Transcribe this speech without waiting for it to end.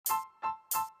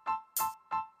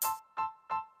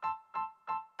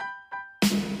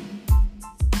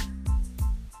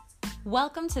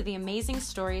Welcome to the Amazing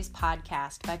Stories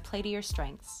podcast by Play to Your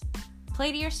Strengths.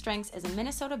 Play to Your Strengths is a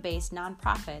Minnesota-based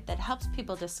nonprofit that helps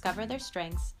people discover their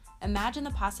strengths, imagine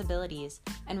the possibilities,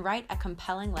 and write a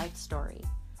compelling life story.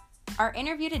 Our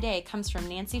interview today comes from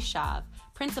Nancy Schav,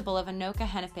 principal of Anoka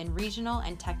Hennepin Regional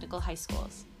and Technical High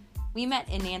Schools. We met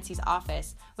in Nancy's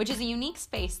office, which is a unique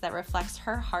space that reflects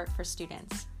her heart for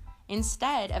students.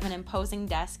 Instead of an imposing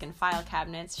desk and file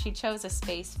cabinets, she chose a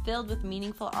space filled with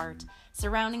meaningful art,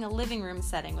 surrounding a living room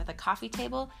setting with a coffee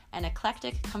table and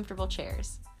eclectic, comfortable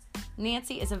chairs.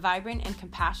 Nancy is a vibrant and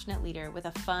compassionate leader with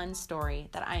a fun story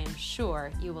that I am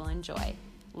sure you will enjoy.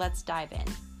 Let's dive in.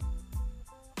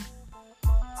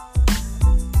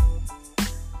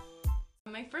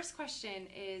 My first question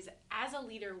is, as a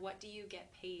leader, what do you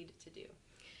get paid to do?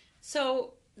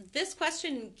 So this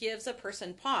question gives a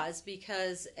person pause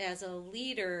because as a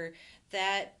leader,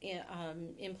 that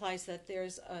implies that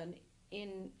there's a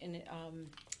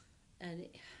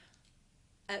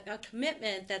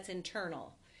commitment that's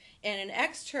internal. And an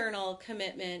external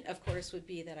commitment, of course, would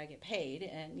be that I get paid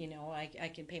and, I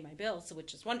can pay my bills,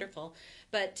 which is wonderful.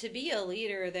 But to be a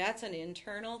leader, that's an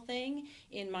internal thing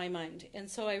in my mind. And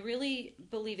so I really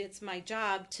believe it's my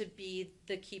job to be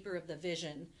the keeper of the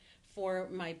vision for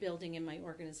my building and my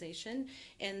organization.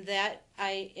 And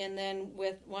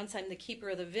once I'm the keeper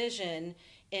of the vision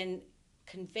and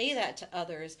convey that to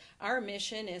others, our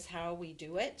mission is how we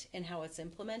do it and how it's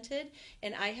implemented,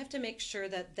 and I have to make sure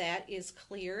that that is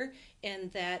clear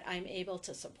and that I'm able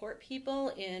to support people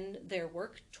in their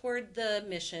work toward the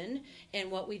mission and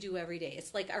what we do every day.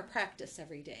 It's like our practice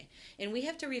every day, and we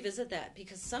have to revisit that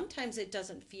because sometimes it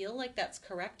doesn't feel like that's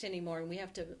correct anymore, and we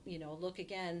have to look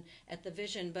again at the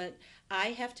vision, but I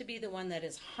have to be the one that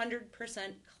is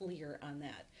 100% clear on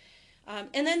that.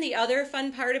 And then the other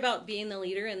fun part about being the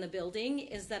leader in the building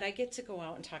is that I get to go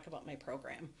out and talk about my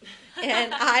program.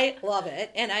 And I love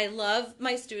it. And I love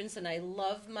my students and I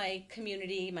love my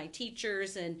community, my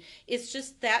teachers. And it's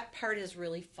just that part is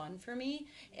really fun for me.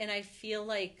 And I feel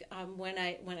like when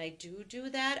I do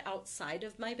that outside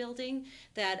of my building,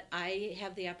 that I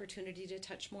have the opportunity to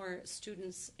touch more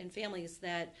students and families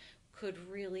that could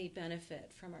really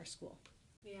benefit from our school.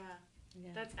 Yeah.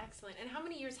 That's excellent. And how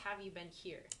many years have you been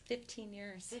here? 15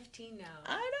 years. 15 now.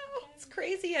 I know. It's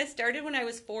crazy. I started when I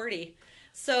was 40.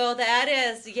 So that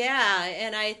is,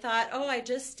 and I thought, I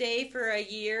just stay for a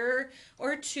year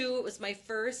or two. It was my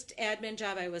first admin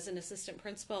job. I was an assistant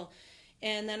principal.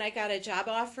 And then I got a job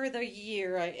offer the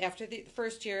year after the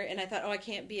first year. And I thought, I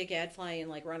can't be a gadfly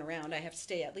and run around. I have to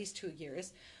stay at least 2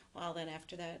 years. Well, then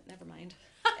after that, never mind.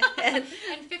 And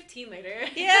 15 later.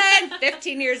 And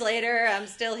 15 years later, I'm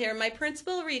still here. My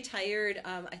principal retired,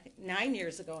 I think 9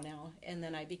 years ago now, and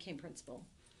then I became principal.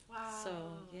 Wow. So,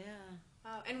 yeah.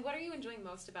 Wow. And what are you enjoying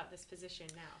most about this position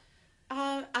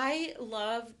now? I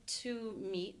love to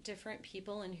meet different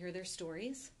people and hear their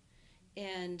stories.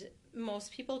 And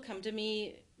most people come to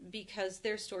me because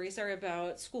their stories are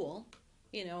about school,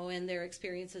 and their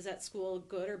experiences at school,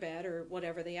 good or bad or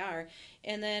whatever they are.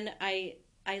 And then I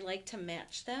like to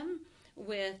match them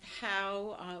with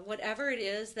how, whatever it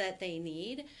is that they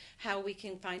need, how we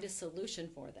can find a solution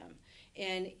for them.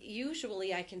 And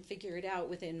usually I can figure it out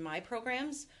within my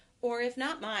programs, or if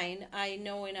not mine, I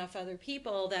know enough other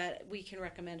people that we can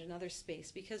recommend another space,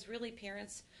 because really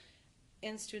parents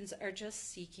and students are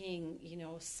just seeking,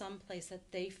 some place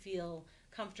that they feel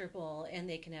comfortable and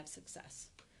they can have success.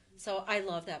 So I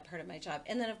love that part of my job.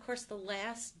 And then, of course, the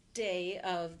last day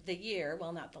of the year,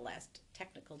 well, not the last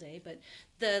technical day, but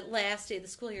the last day of the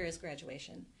school year is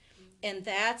graduation. And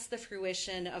that's the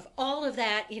fruition of all of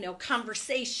that,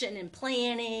 conversation and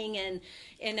planning.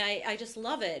 And I just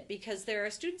love it because there are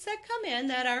students that come in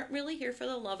that aren't really here for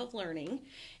the love of learning.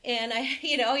 And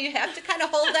you have to kind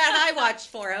of hold that high watch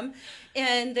for them.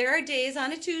 And there are days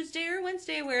on a Tuesday or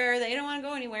Wednesday where they don't want to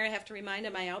go anywhere. I have to remind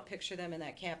them I out-picture them in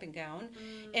that cap and gown.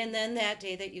 And then that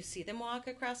day that you see them walk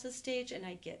across the stage and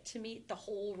I get to meet the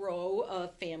whole row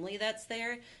of family that's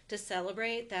there to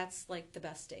celebrate, that's like the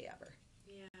best day ever.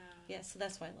 Yeah, so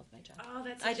that's why I love my job. Oh,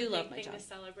 that's such I do a big love my thing job to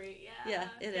celebrate. Yeah,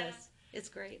 it is. It's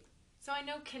great. So I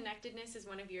know connectedness is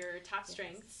one of your top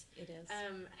strengths. It is.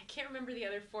 I can't remember the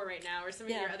other 4 right now, or some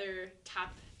of your other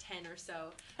top 10 or so.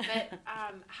 But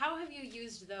how have you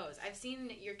used those? I've seen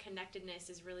your connectedness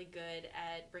is really good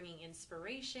at bringing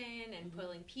inspiration and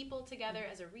pulling people together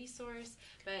as a resource.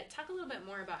 But talk a little bit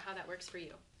more about how that works for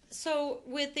you. So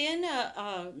within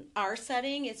our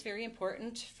setting, it's very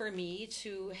important for me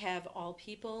to have all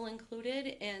people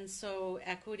included, and so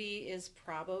equity is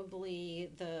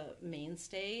probably the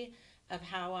mainstay of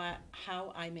how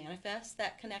I manifest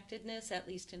that connectedness, at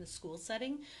least in a school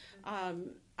setting.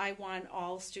 I want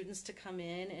all students to come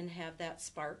in and have that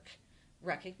spark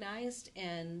recognized,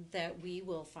 and that we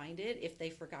will find it if they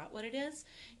forgot what it is,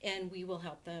 and we will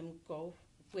help them go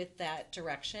with that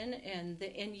direction. And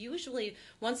usually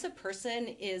once a person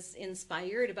is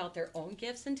inspired about their own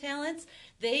gifts and talents,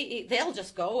 they'll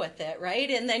just go with it, right?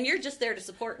 And then you're just there to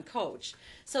support and coach.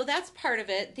 So that's part of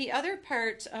it. The other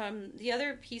part, the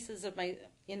other pieces of my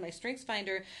Strengths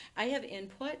Finder, I have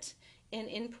input, and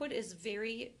input is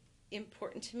very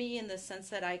important to me in the sense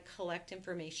that I collect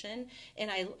information,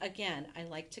 and I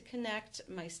like to connect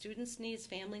my students' needs,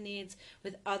 family needs,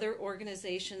 with other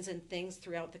organizations and things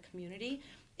throughout the community.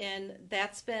 And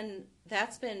that's been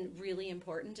really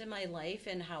important in my life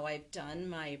and how I've done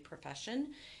my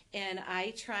profession. And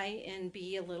I try and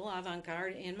be a little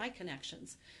avant-garde in my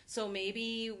connections. So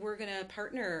maybe we're going to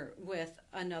partner with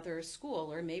another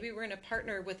school, or maybe we're going to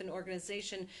partner with an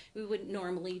organization we wouldn't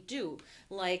normally do,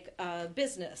 like a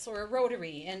business or a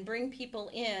Rotary, and bring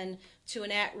people in to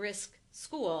an at-risk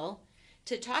school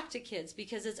to talk to kids,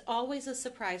 because it's always a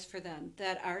surprise for them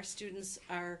that our students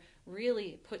are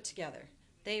really put together.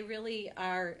 They really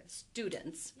are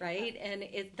students, right? And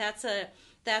that's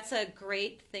a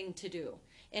great thing to do.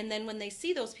 And then when they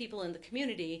see those people in the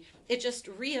community, it just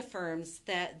reaffirms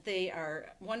that they are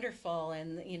wonderful,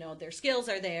 and their skills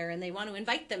are there, and they want to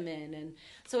invite them in. And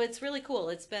so it's really cool.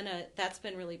 That's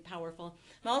been really powerful.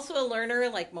 I'm also a learner,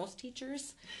 like most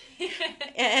teachers,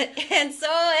 and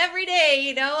so every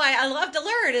day, I love to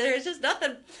learn. There's just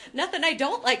nothing I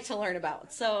don't like to learn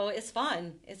about. So it's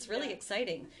fun. It's really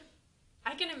exciting.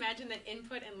 I can imagine that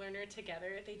input and learner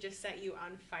together, they just set you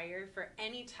on fire for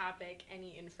any topic,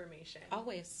 any information.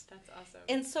 Always. That's awesome.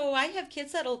 And so I have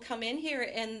kids that'll come in here,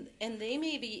 and they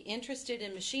may be interested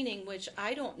in machining, which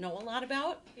I don't know a lot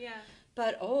about. Yeah.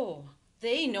 But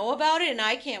they know about it, and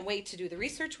I can't wait to do the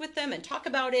research with them and talk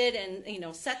about it,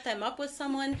 and set them up with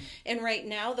someone. And right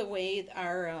now, the way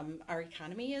our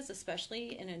economy is,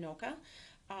 especially in Anoka,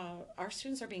 our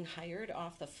students are being hired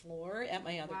off the floor at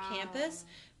my other campus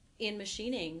in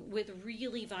machining with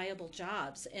really viable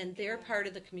jobs, and they're part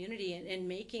of the community and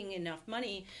making enough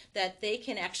money that they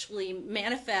can actually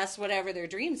manifest whatever their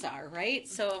dreams are, right?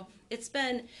 So it's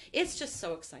just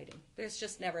so exciting. There's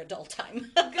just never a dull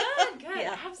time. Good.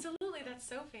 Yeah. Absolutely. That's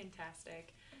so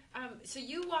fantastic. So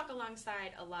you walk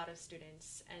alongside a lot of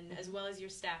students, and as well as your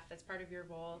staff, that's part of your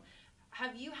role.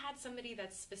 Have you had somebody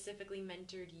that specifically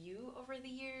mentored you over the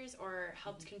years or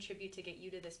helped contribute to get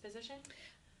you to this position?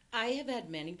 I have had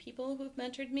many people who've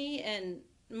mentored me, and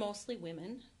mostly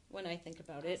women when I think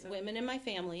about it. Awesome. Women in my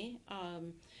family,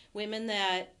 women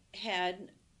that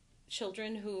had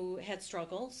children who had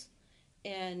struggles,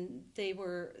 and they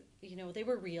were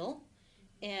real,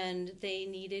 and they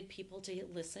needed people to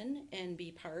listen and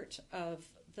be part of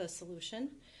the solution.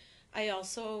 I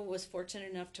also was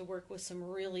fortunate enough to work with some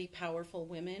really powerful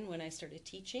women when I started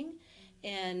teaching,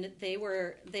 and they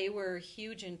were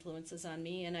huge influences on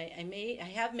me. And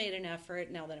I have made an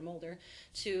effort now that I'm older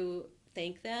to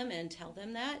thank them and tell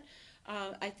them that.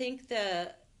 I think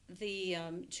the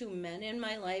two men in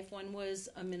my life, one was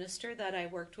a minister that I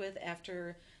worked with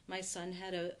after my son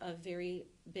had a very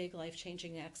big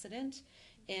life-changing accident,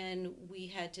 and we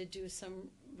had to do some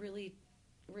really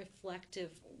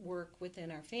reflective work within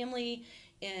our family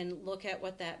and look at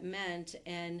what that meant.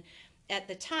 And at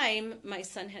the time, my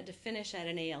son had to finish at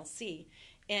an ALC,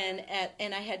 and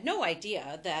I had no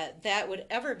idea that would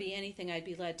ever be anything I'd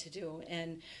be led to do,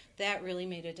 and that really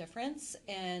made a difference.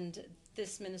 And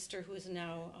this minister who's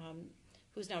now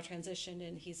transitioned,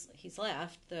 and he's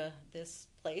left this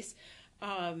place,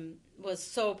 was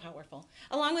so powerful,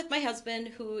 along with my husband,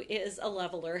 who is a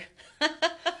leveler.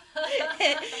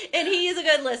 and he is a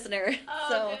good listener. Oh,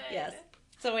 so good. Yes.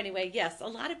 So anyway, yes, a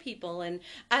lot of people, and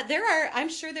I'm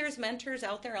sure there's mentors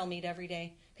out there I'll meet every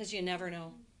day, because you never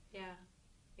know. Yeah.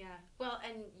 Well,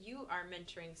 and you are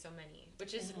mentoring so many,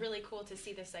 which is really cool to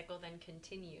see the cycle then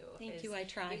continue. Thank you. I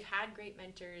try. You've had great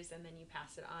mentors, and then you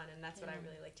pass it on, and that's what I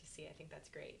really like to see. I think that's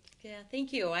great. Yeah,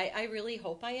 thank you. I really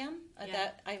hope I am.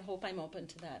 Yeah. I hope I'm open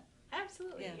to that.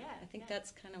 Absolutely. Yeah. I think that's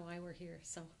kind of why we're here.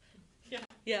 So.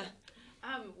 Yeah.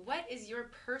 What is your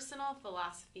personal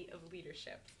philosophy of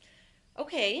leadership?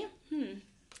 Okay.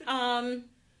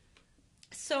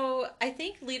 So I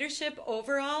think leadership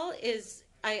overall is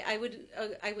I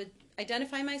would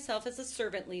identify myself as a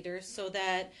servant leader, so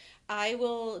that I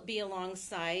will be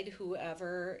alongside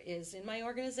whoever is in my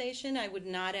organization. I would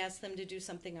not ask them to do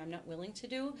something I'm not willing to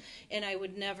do, and I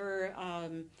would never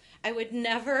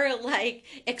like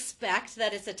expect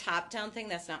that it's a top-down thing.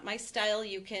 That's not my style.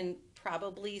 You can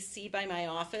probably see by my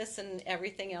office and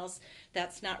everything else,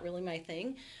 that's not really my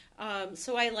thing.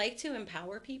 So I like to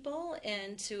empower people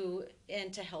and to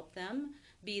help them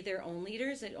be their own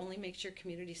leaders. It only makes your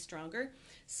community stronger.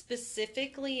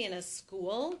 Specifically in a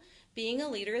school, being a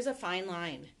leader is a fine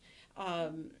line,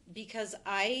 because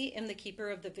I am the keeper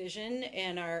of the vision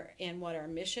and what our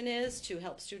mission is to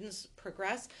help students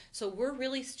progress. So we're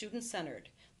really student-centered.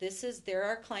 They're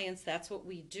our clients, that's what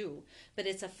we do. But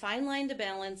it's a fine line to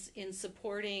balance in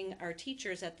supporting our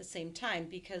teachers at the same time,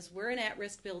 because we're an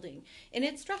at-risk building and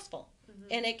it's stressful,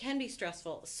 and it can be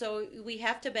stressful. So we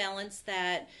have to balance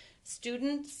that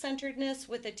student-centeredness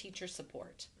with a teacher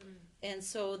support. And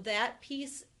so that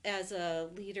piece as a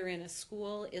leader in a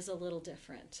school is a little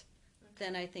different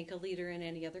than I think a leader in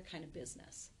any other kind of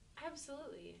business.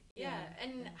 Absolutely. Yeah.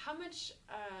 And how much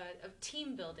of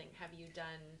team building have you done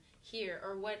here,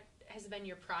 or what has been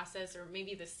your process, or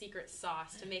maybe the secret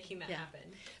sauce to making that happen?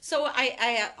 So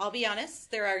I'll be honest,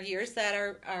 there are years that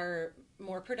are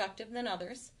more productive than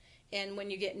others. And when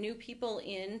you get new people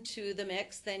into the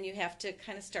mix, then you have to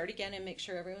kind of start again and make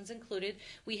sure everyone's included.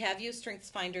 We have used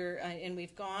StrengthsFinder, and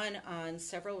we've gone on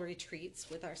several retreats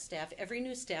with our staff. Every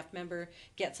new staff member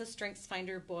gets a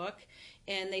StrengthsFinder book,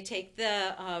 and they take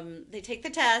the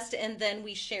test, and then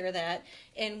we share that.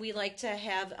 And we like to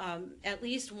have at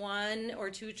least 1 or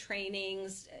 2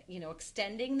 trainings,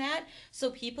 extending that, so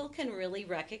people can really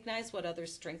recognize what other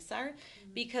strengths are.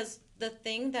 Because the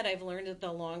thing that I've learned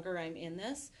the longer I'm in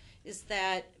this is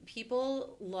that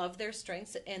people love their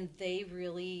strengths and they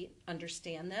really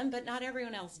understand them, but not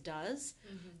everyone else does.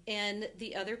 And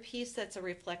the other piece that's a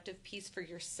reflective piece for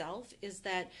yourself is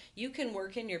that you can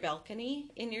work in your balcony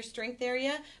in your strength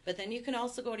area, but then you can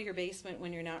also go to your basement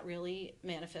when you're not really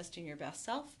manifesting your best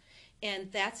self.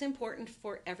 And that's important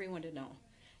for everyone to know.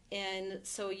 And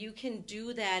so you can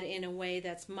do that in a way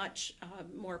that's much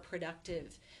more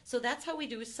productive. So that's how we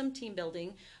do some team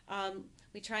building.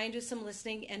 We try and do some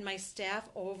listening, and my staff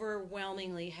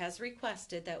overwhelmingly has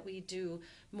requested that we do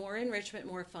more enrichment,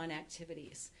 more fun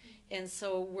activities. And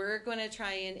so we're going to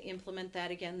try and implement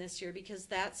that again this year, because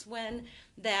that's when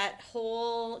that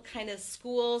whole kind of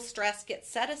school stress gets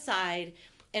set aside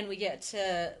and we get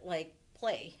to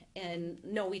play and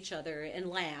know each other and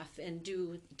laugh and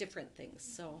do different things.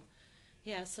 So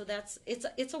so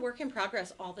it's a work in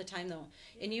progress all the time though.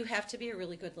 And you have to be a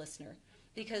really good listener,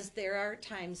 because there are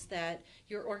times that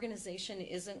your organization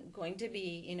isn't going to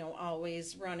be,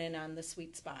 always running on the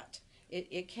sweet spot.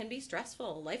 It can be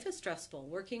stressful. Life is stressful.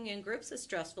 Working in groups is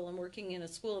stressful, and working in a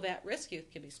school of at-risk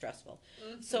youth can be stressful.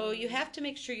 So you have to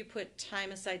make sure you put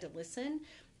time aside to listen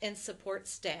and support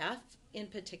staff in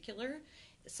particular,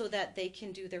 so that they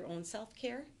can do their own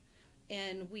self-care.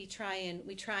 And we try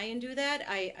and do that.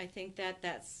 I think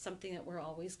that's something that we're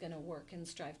always going to work and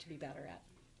strive to be better at.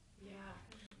 Yeah.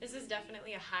 This is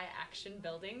definitely a high action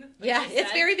building.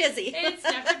 It's very busy. It's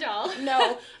never dull.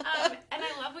 No. And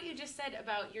I love what you just said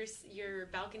about your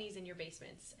balconies and your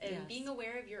basements, and being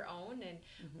aware of your own, and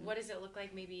what does it look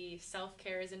like, maybe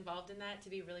self-care is involved in that, to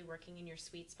be really working in your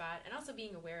sweet spot, and also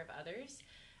being aware of others.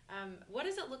 What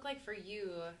does it look like for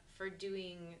you for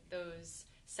doing those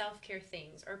self-care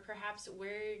things, or perhaps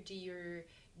where do your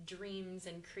dreams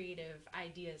and creative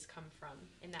ideas come from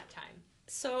in that time?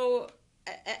 So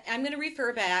I'm going to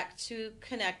refer back to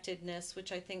connectedness,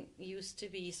 which I think used to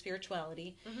be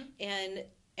spirituality, and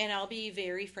I'll be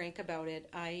very frank about it.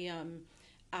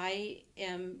 I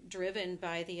am driven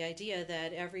by the idea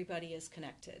that everybody is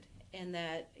connected, and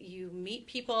that you meet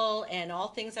people and all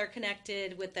things are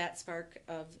connected with that spark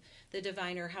of the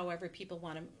divine, or however people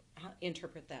want to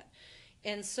interpret that.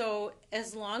 And so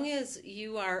as long as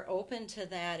you are open to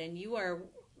that and you are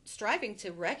striving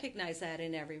to recognize that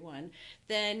in everyone,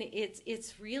 then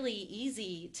it's really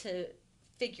easy to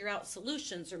figure out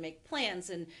solutions or make plans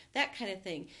and that kind of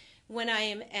thing. When I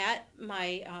am at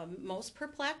my most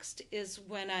perplexed is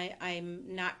when I'm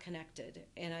not connected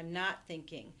and I'm not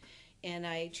thinking, and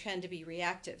I tend to be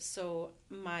reactive. So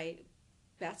my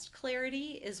best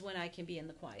clarity is when I can be in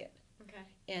the quiet. Okay.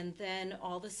 And then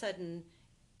all of a sudden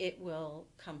it will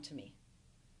come to me.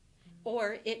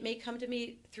 Or it may come to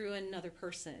me through another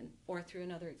person or through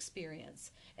another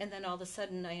experience. And then all of a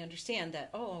sudden I understand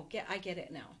that, I get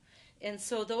it now. And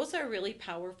so those are really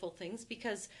powerful things,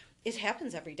 because it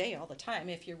happens every day, all the time,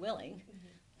 if you're willing.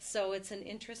 So it's an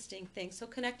interesting thing. So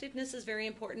connectedness is very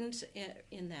important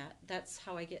in that. That's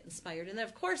how I get inspired. And then,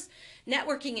 of course,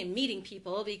 networking and meeting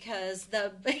people, because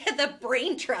the the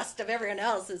brain trust of everyone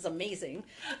else is amazing.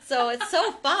 So it's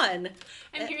so fun.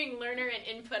 I'm hearing learner and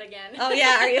input again. Oh,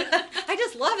 yeah. Are you? I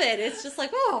just love it. It's just like,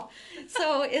 oh.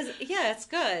 So, it's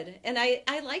good. And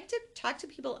I like to talk to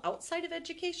people outside of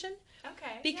education.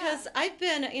 Okay. Because I've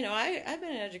been, I've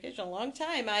been in education a long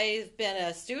time. I've been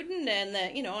a student, and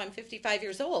I'm 55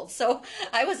 years old. So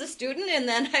I was a student, and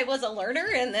then I was a learner,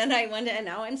 and then I went, and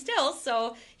now I'm still.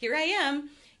 So here I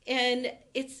am. And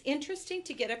it's interesting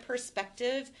to get a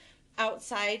perspective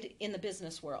outside in the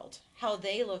business world, how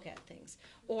they look at things,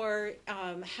 or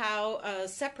how a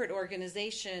separate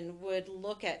organization would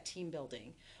look at team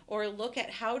building, or look at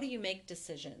how do you make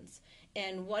decisions.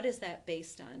 And what is that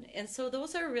based on? And so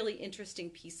those are really interesting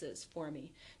pieces for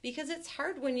me, because it's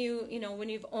hard when when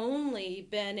you've only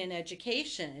been in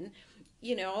education,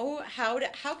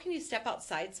 how can you step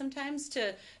outside sometimes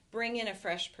to bring in a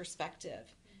fresh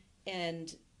perspective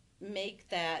and make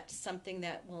that something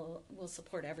that will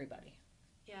support everybody.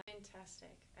 Yeah,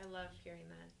 fantastic. I love hearing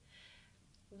that.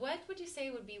 What would you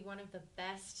say would be one of the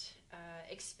best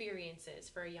experiences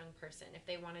for a young person if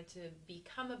they wanted to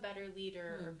become a better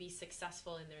leader or be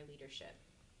successful in their leadership?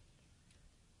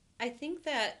 I think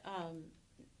that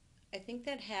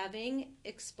having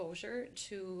exposure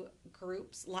to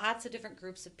groups, lots of different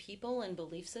groups of people and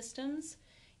belief systems,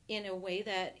 in a way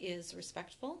that is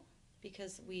respectful,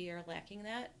 because we are lacking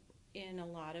that in a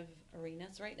lot of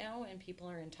arenas right now, and people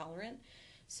are intolerant.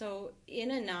 So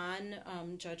in a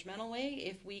non-judgmental way,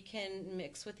 if we can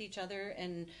mix with each other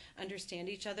and understand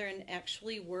each other and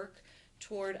actually work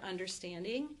toward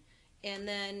understanding, and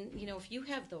then, if you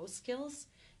have those skills,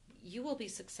 you will be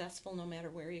successful no matter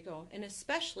where you go. And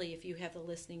especially if you have the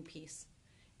listening piece,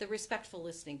 the respectful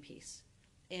listening piece.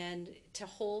 And to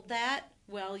hold that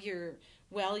while you're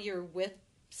with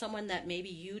someone that maybe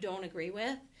you don't agree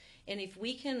with. And if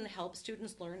we can help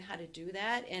students learn how to do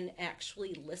that and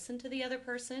actually listen to the other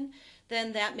person,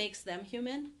 then that makes them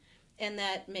human, and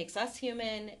that makes us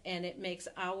human, and it makes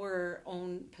our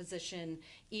own position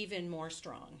even more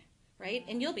strong, right?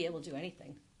 And you'll be able to do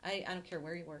anything. I don't care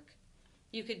where you work.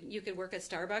 You could work at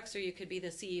Starbucks, or you could be the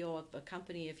CEO of a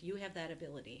company if you have that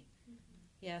ability.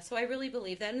 Yeah, so I really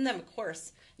believe that. And then, of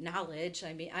course, knowledge.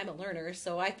 I mean, I'm a learner,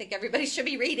 so I think everybody should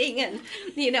be reading and,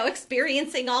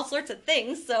 experiencing all sorts of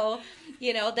things. So,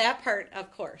 that part,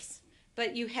 of course.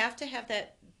 But you have to have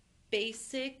that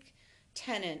basic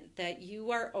tenet that you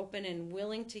are open and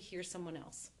willing to hear someone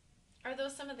else. Are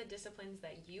those some of the disciplines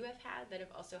that you have had that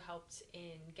have also helped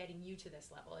in getting you to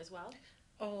this level as well?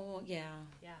 Oh, yeah.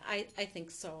 Yeah. I think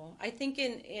so. I think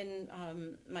in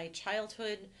my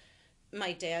childhood,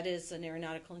 my dad is an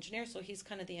aeronautical engineer, so he's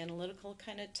kind of the analytical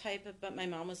kind of type, but my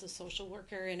mom was a social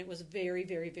worker, and it was very,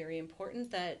 very, very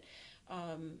important that,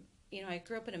 I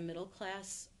grew up in a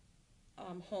middle-class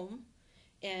home,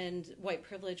 and white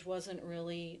privilege wasn't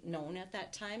really known at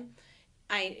that time.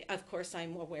 Of course,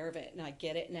 I'm aware of it, and I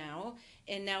get it now.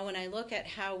 And now when I look at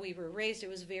how we were raised, it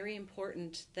was very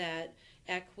important that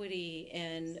equity,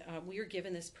 and we were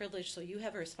given this privilege, so you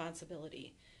have a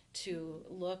responsibility to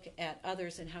look at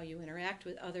others and how you interact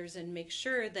with others and make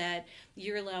sure that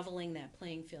you're leveling that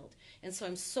playing field. And so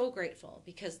I'm so grateful,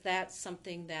 because that's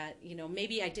something that,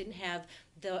 maybe I didn't have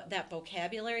that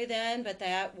vocabulary then, but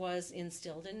that was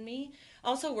instilled in me.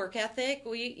 Also, work ethic.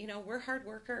 We're hard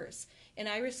workers, and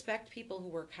I respect people who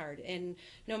work hard. And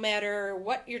no matter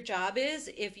what your job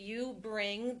is, if you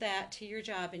bring that to your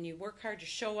job and you work hard, you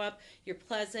show up, you're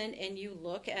pleasant, and you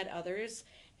look at others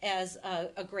as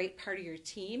a great part of your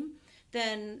team,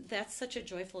 then that's such a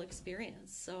joyful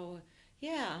experience. So,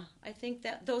 yeah, I think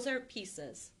that those are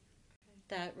pieces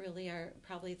that really are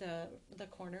probably the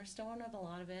cornerstone of a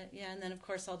lot of it. Yeah, and then, of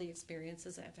course, all the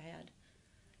experiences I've had.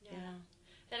 Yeah.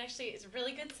 That actually is a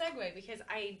really good segue, because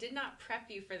I did not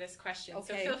prep you for this question.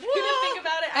 Okay. So feel free to think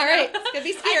about it. All right. It's going to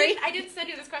be scary. I didn't send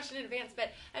you this question in advance,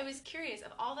 but I was curious,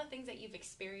 of all the things that you've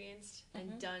experienced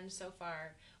and done so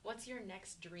far, what's your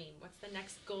next dream? What's the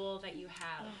next goal that you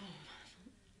have?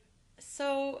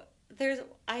 So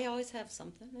I always have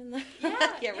something in the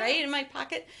right in my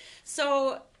pocket.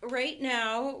 So right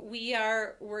now we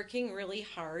are working really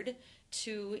hard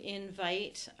to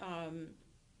invite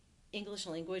English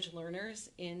language learners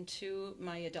into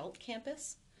my adult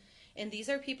campus, and these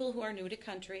are people who are new to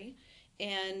country,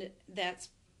 and that's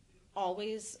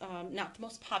always not the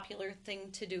most popular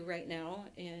thing to do right now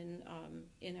in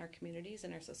our communities,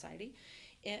 in our society.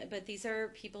 But these are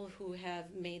people who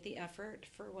have made the effort,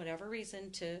 for whatever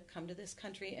reason, to come to this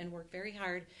country and work very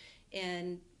hard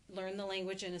and learn the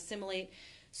language and assimilate.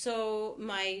 So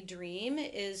my dream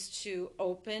is to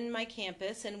open my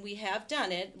campus, and we have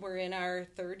done it. We're in our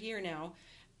 3rd year now,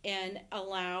 and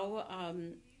allow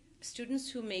students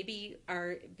who maybe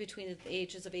are between the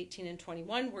ages of 18 and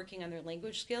 21 working on their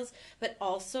language skills, but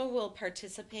also will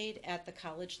participate at the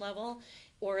college level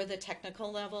or the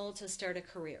technical level to start a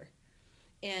career.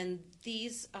 And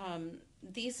these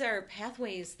are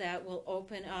pathways that will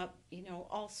open up,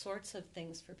 all sorts of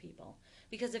things for people.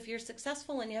 Because if you're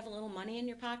successful and you have a little money in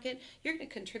your pocket, you're going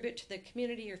to contribute to the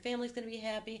community. Your family's going to be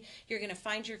happy. You're going to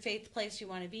find your faith place you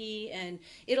want to be, and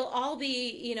it'll all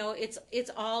be,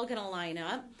 it's all going to line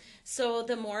up. So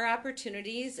the more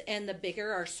opportunities and the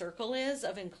bigger our circle is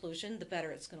of inclusion, the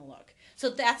better it's going to look. So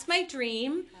that's my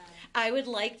dream. I would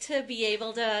like to be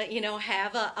able to,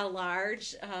 have a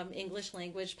large English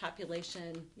language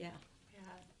population.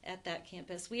 At that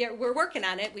campus. We're working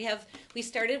on it. We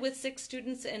started with 6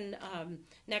 students, and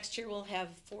next year we'll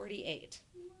have 48.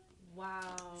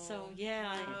 Wow. So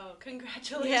yeah. Wow.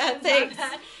 Congratulations. Yeah, thanks. On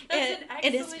that.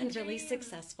 And it's been really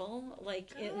successful.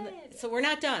 So we're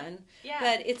not done. Yeah.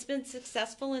 But it's been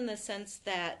successful in the sense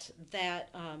that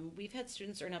we've had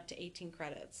students earn up to 18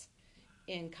 credits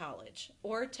in college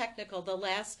or technical. The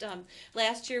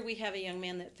last year we have a young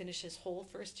man that finished his whole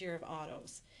first year of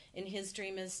autos. And his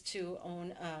dream is to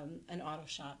own an auto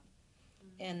shop.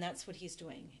 And that's what he's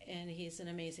doing. And he's an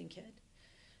amazing kid.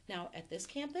 Now, at this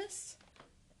campus,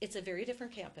 it's a very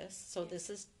different campus. So this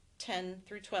is 10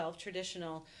 through 12,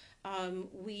 traditional.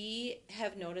 We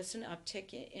have noticed an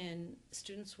uptick in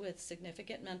students with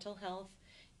significant mental health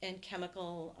and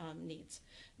chemical needs.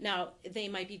 Now, they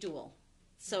might be dual.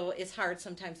 So it's hard.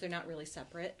 Sometimes they're not really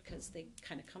separate because they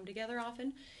kind of come together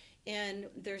often. And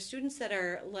there are students that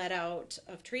are let out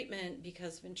of treatment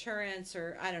because of insurance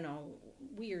or,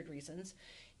 weird reasons.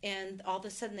 And all of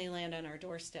a sudden they land on our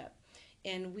doorstep.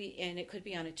 And it could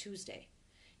be on a Tuesday.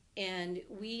 And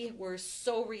we were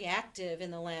so reactive in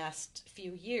the last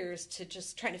few years to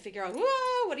just trying to figure out,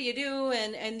 whoa, what do you do?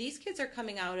 And these kids are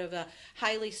coming out of a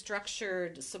highly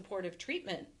structured supportive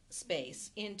treatment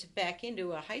space back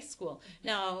into a high school.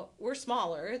 Now, we're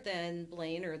smaller than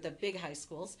Blaine or the big high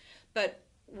schools, but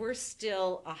we're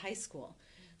still a high school.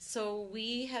 So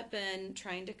we have been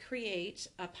trying to create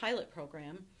a pilot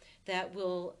program that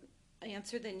will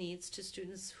answer the needs to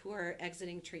students who are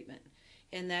exiting treatment,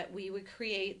 and that we would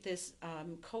create this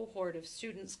cohort of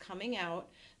students coming out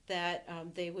that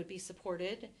they would be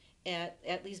supported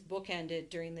at least bookended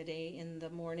during the day, in the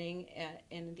morning,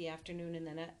 in the afternoon, and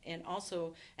then and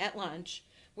also at lunch,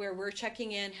 where we're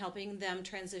checking in, helping them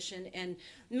transition. And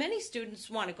many students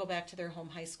want to go back to their home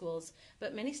high schools,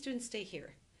 but many students stay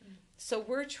here. So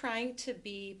we're trying to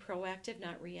be proactive,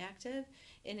 not reactive.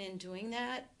 And in doing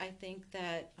that, I think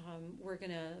that we're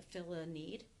going to fill a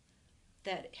need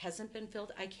that hasn't been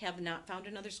filled. I have not found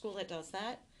another school that does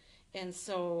that. And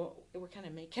so we're kind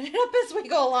of making it up as we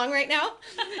go along right now.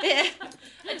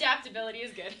 Adaptability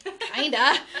is good.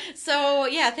 Kinda. So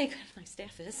yeah, I think my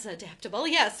staff is adaptable.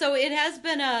 Yeah, so it has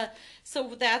been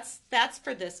so that's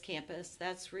for this campus.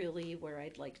 That's really where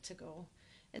I'd like to go.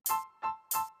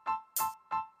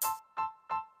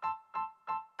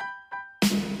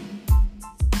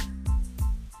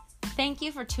 Thank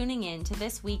you for tuning in to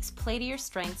this week's Play to Your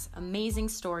Strengths Amazing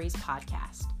Stories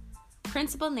podcast.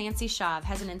 Principal Nancy Schaub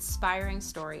has an inspiring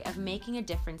story of making a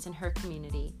difference in her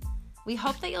community. We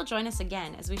hope that you'll join us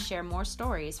again as we share more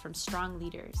stories from strong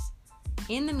leaders.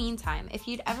 In the meantime, if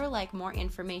you'd ever like more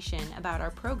information about our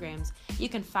programs, you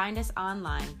can find us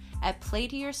online at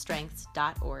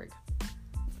playtoyourstrengths.org.